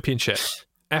Team Championship.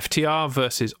 FTR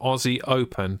versus Aussie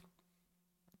Open.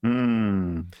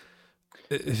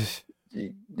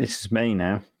 this is me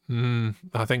now.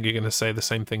 I think you're going to say the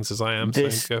same things as I am.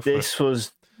 This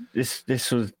was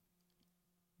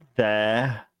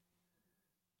there.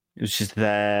 It was just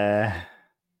there.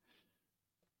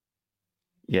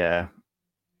 Yeah,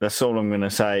 that's all I'm going to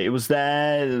say. It was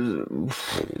there.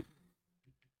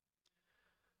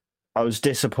 I was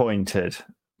disappointed.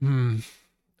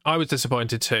 I was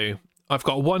disappointed too. I've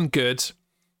got one good.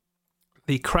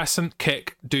 The Crescent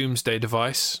Kick Doomsday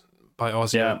Device by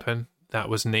Aussie Open. That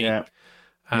was neat.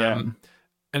 And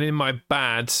in my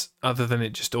bads, other than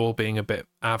it just all being a bit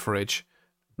average,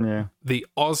 the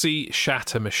Aussie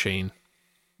Shatter Machine.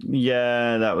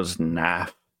 Yeah, that was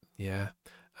naff. Yeah.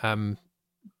 I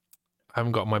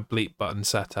haven't got my bleep button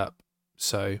set up,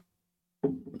 so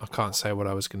I can't say what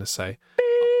I was going to say.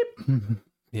 Beep.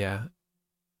 Yeah.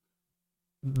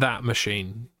 That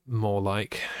machine, more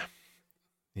like.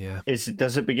 Yeah.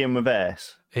 Does it begin with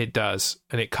S? It does,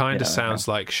 and it kind of sounds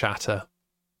like Shatter.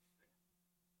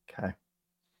 Okay.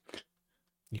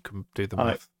 You can do the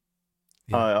math.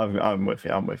 I'm with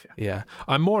you. Yeah.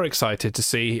 I'm more excited to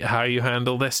see how you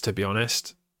handle this, to be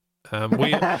honest.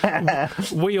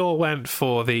 We all went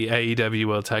for the AEW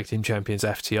World Tag Team Champions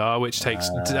FTR, which takes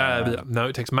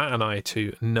it takes Matt and I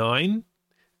to 9,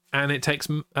 and it takes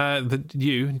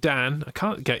you, Dan. I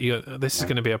can't get you. This is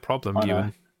going to be a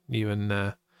problem. You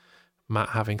and Matt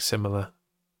having similar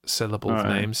syllable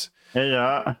names.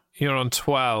 Yeah, you're on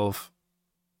 12.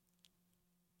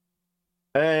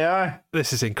 Yeah,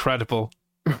 this is incredible.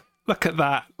 Look at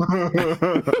that.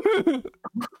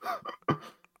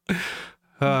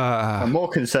 I'm more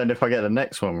concerned if I get the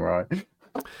next one right.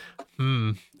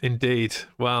 Indeed.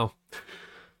 Well,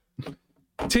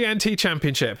 TNT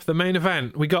Championship, the main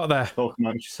event. We got there. Talk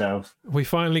amongst yourselves. We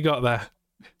finally got there.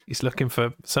 He's looking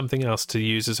for something else to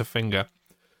use as a finger,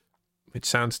 which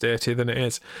sounds dirtier than it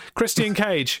is. Christian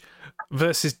Cage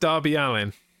versus Darby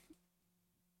Allin.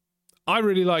 I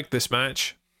really liked this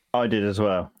match. I did as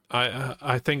well.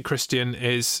 I think Christian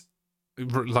is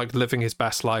like living his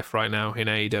best life right now in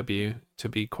AEW, to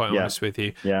be quite honest with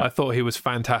you. I thought he was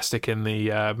fantastic in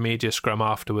the media scrum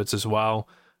afterwards as well.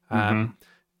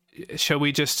 Shall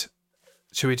we just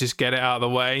get it out of the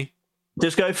way?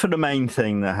 Just go for the main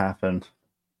thing that happened.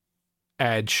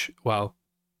 Edge, well,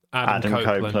 Adam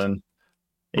Copeland.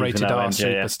 Rated R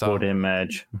MJF superstar. called him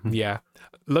Edge. Yeah.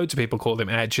 Loads of people called him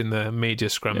Edge in the media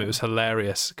scrum. It was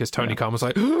hilarious because Tony Khan was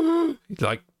like,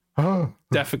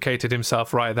 defecated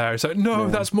himself right there. He's like, no,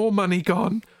 that's more money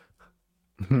gone.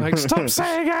 Like, stop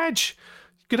saying Edge.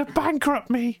 You're going to bankrupt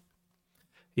me.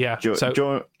 Yeah. Do you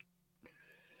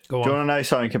want to know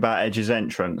something about Edge's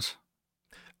entrance?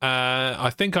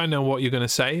 I think I know what you're going to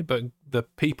say, but the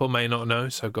people may not know,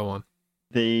 so go on.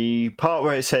 The part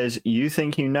where it says, you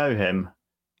think you know him,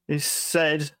 is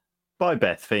said by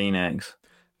Beth Phoenix.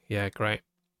 Yeah, great.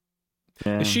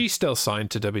 Yeah. Is she still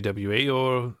signed to WWE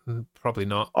or probably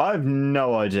not? I have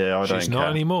no idea. She's not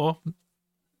anymore.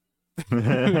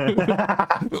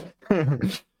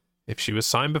 If she was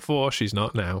signed before, she's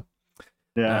not now.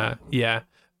 Yeah.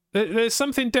 There's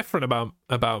something different about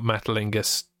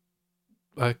Metalingus.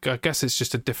 I guess it's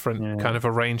just a different kind of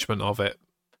arrangement of it.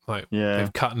 Like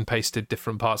they've cut and pasted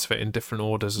different parts of it in different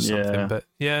orders or something. But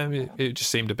it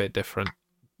just seemed a bit different.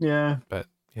 Yeah. But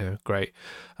great.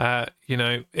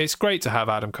 It's great to have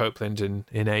Adam Copeland in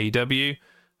AEW.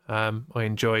 I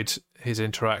enjoyed his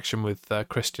interaction with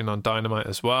Christian on Dynamite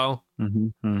as well.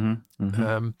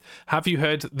 Have you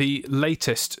heard the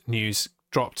latest news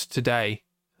dropped today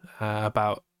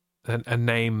about a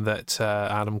name that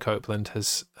Adam Copeland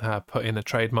has put in a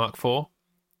trademark for?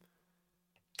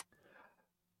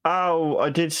 Oh,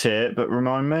 I did see it, but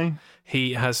remind me.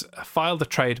 He has filed a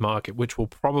trademark which will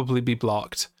probably be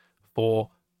blocked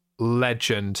for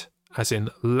legend, as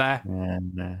in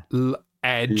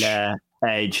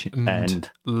edge,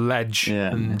 and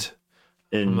legend.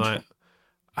 I'm like,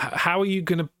 how are you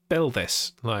going to bill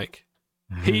this? Like,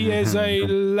 he is a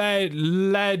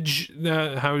edge, and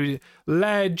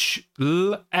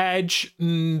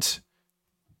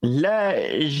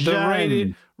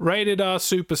the rated R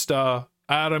superstar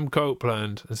Adam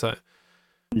Copeland. It's like,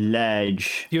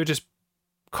 ledge. You're just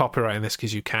copywriting this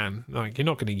because you can. Like, you're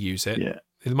not going to use it. Yeah.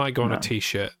 It might go on a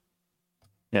t-shirt.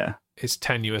 Yeah. It's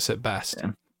tenuous at best.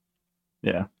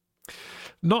 Yeah.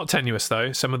 Not tenuous,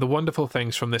 though. Some of the wonderful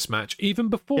things from this match, even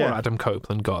before Adam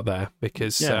Copeland got there,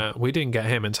 because we didn't get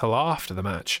him until after the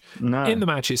match. No. In the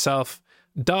match itself,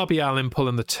 Darby Allin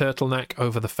pulling the turtleneck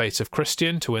over the face of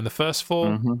Christian to win the first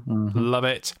fall. Love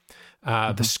it.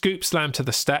 The scoop slam to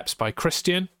the steps by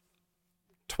Christian.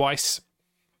 Twice.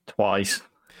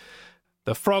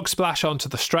 The frog splash onto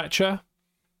the stretcher.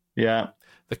 Yeah.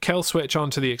 the kill switch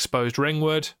onto the exposed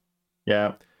ringwood.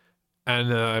 Yeah.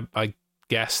 And I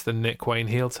guess the Nick Wayne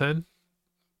heel turn.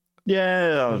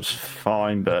 Yeah, that was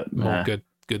fine, but more good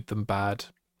than bad.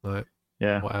 Like,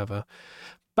 yeah, whatever.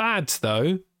 Bad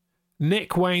though,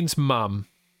 Nick Wayne's mum.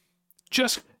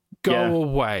 Just go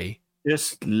away.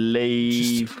 Just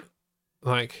leave.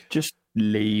 Just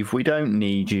leave. We don't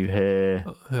need you here.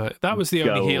 That was the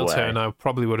only heel turn I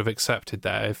probably would have accepted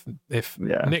there. If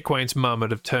Nick Wayne's mum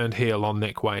had have turned heel on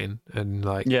Nick Wayne and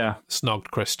snogged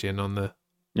Christian on the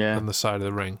side of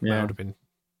the ring, that would have been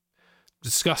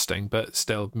disgusting, but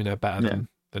still, better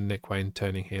than Nick Wayne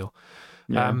turning heel.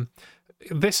 Yeah.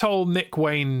 This whole Nick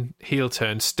Wayne heel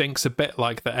turn stinks a bit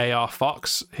like the AR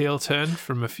Fox heel turn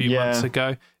from a few months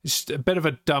ago. It's just a bit of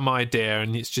a dumb idea,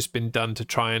 and it's just been done to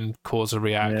try and cause a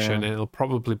reaction, and it'll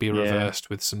probably be reversed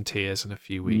with some tears in a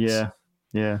few weeks.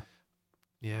 Yeah.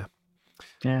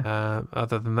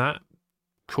 Other than that,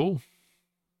 cool.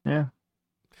 Yeah.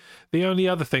 The only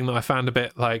other thing that I found a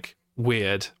bit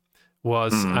weird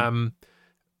was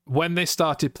when they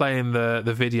started playing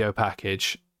the video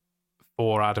package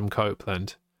for Adam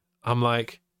Copeland, I'm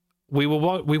like, we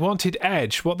wanted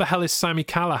Edge. What the hell is Sami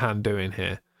Callihan doing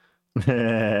here?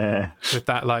 With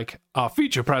that our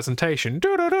feature presentation,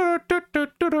 that's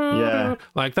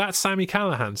Sami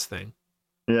Callihan's thing.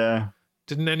 Yeah.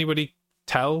 Didn't anybody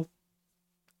tell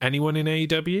anyone in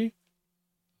AEW?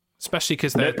 Especially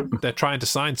because they're trying to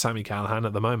sign Sami Callihan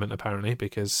at the moment, apparently,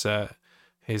 because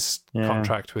his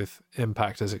contract with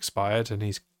Impact has expired and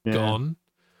he's gone.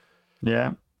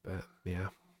 Yeah. But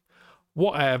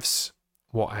whatevs.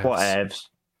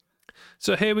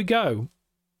 So here we go.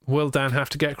 Will Dan have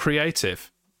to get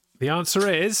creative? The answer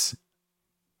is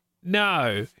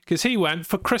no, because he went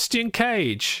for Christian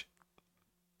Cage.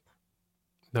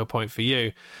 No point for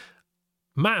you.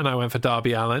 Matt and I went for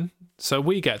Darby Allin, so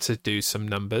we get to do some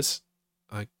numbers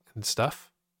and stuff.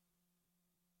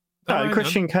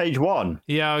 Christian Cage won.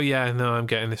 Yeah, no, I'm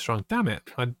getting this wrong. Damn it.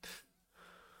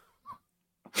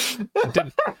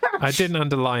 I didn't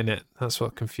underline it. That's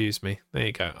what confused me. There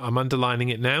you go. I'm underlining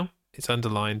it now. It's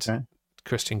underlined. Okay.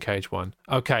 Christian Cage won.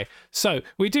 Okay, so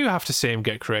we do have to see him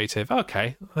get creative.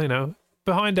 Okay,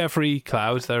 behind every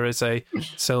cloud there is a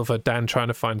silver Dan trying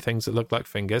to find things that look like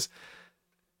fingers.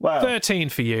 Wow. 13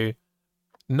 for you,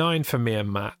 9 for me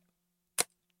and Matt.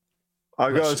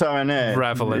 I got something there.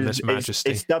 Revel in this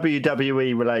majesty. It's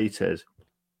WWE related.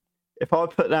 If I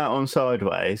put that on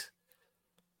sideways,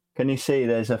 can you see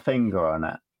there's a finger on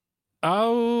it?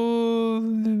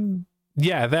 Oh,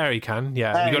 yeah, there you can.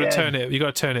 Yeah, you got to turn it. You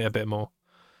got to turn it a bit more.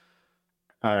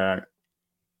 All right,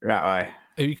 that way.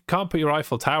 You can't put your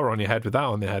Eiffel Tower on your head with that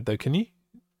on your head, though, can you?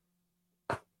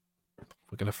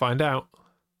 We're gonna find out.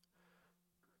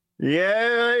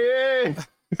 Yeah.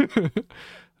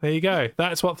 There you go.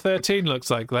 That's what 13 looks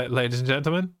like, ladies and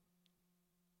gentlemen.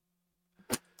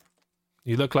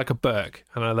 You look like a Burke,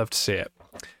 and I love to see it.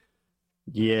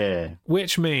 Yeah.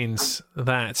 Which means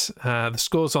that the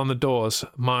score's on the doors.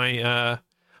 My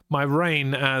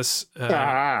reign as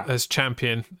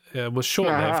champion was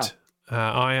short-lived.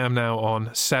 I am now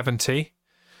on 70.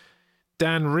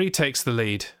 Dan retakes the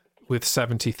lead with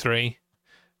 73,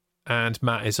 and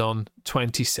Matt is on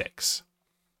 26.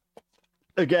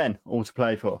 Again, all to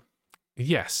play for.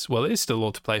 Yes, well, it is still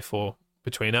all to play for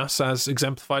between us, as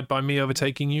exemplified by me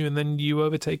overtaking you and then you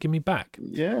overtaking me back.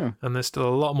 Yeah. And there's still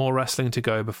a lot more wrestling to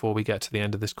go before we get to the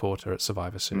end of this quarter at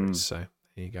Survivor Series. So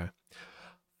there you go.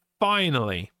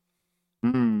 Finally,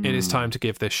 it is time to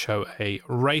give this show a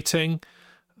rating.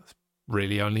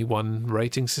 Really only one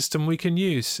rating system we can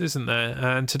use, isn't there?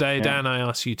 And today, Dan, I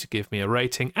ask you to give me a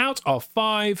rating out of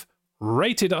 5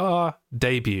 rated R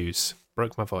debuts.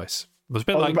 Broke my voice. It was a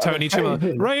bit like Tony Chimmer.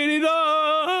 Rated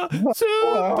R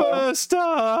Superstar.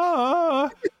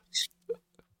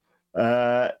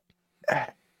 There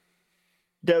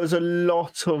was a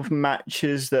lot of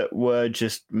matches that were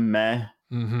just meh.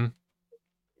 Mm-hmm.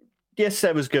 Yes,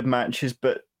 there was good matches,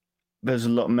 but there's a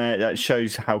lot of meh. That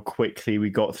shows how quickly we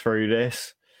got through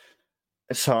this.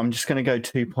 So I'm just going to go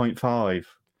 2.5.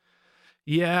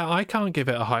 Yeah, I can't give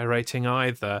it a high rating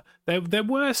either. There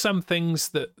were some things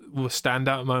that were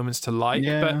standout moments to like,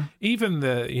 but even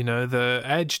the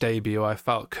Edge debut I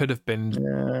felt could have been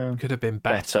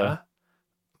better.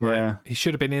 Yeah, he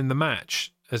should have been in the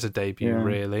match as a debut,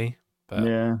 really.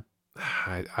 But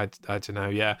I don't know.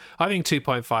 Yeah, I think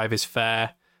 2.5 is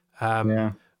fair.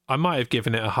 I might have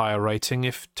given it a higher rating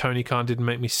if Tony Khan didn't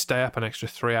make me stay up an extra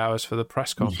 3 hours for the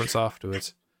press conference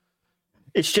afterwards.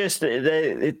 It's just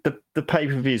the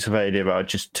pay-per-views of AEW are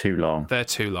just too long. They're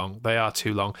too long. They are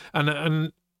too long.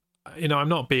 And I'm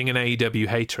not being an AEW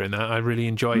hater in that. I really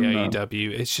enjoy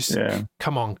AEW. It's just,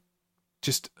 come on,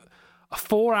 just a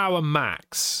 4-hour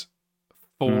max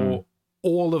for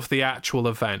all of the actual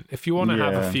event. If you want to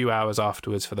have a few hours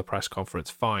afterwards for the press conference,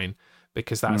 fine,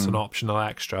 because that's an optional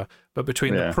extra. But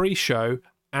between the pre-show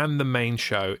and the main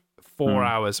show, 4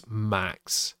 hours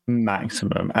max.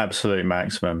 Maximum, absolute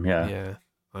maximum, Yeah,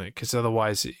 because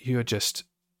otherwise you're just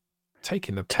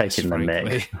taking the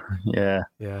mick. Yeah.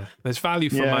 There's value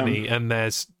for money, and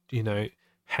there's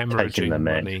hemorrhaging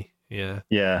money. Yeah.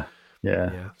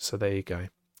 So there you go.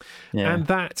 And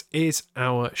that is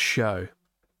our show.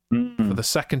 For the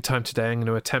second time today, I'm going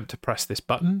to attempt to press this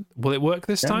button. Will it work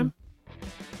this time?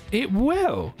 It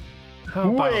will. How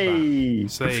about that?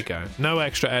 So there you go. No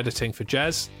extra editing for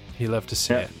Jez. You love to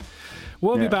see it.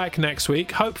 We'll be back next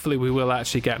week. Hopefully we will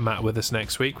actually get Matt with us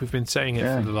next week. We've been saying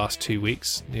it for the last 2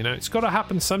 weeks. It's got to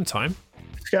happen sometime.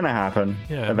 It's going to happen.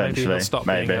 Eventually. Maybe he'll stop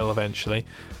being ill eventually.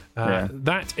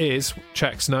 That is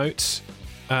Check's Notes.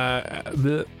 What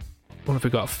have we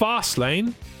got?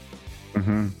 Fastlane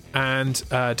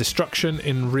and Destruction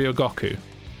in Ryogoku.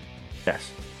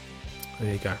 Yes.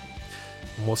 There you go.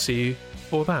 And we'll see you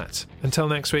for that. Until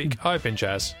next week, I've been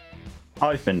Jazz.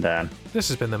 I've been Dan. This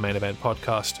has been the Main Event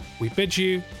Podcast. We bid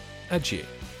you adieu.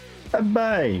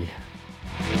 Bye.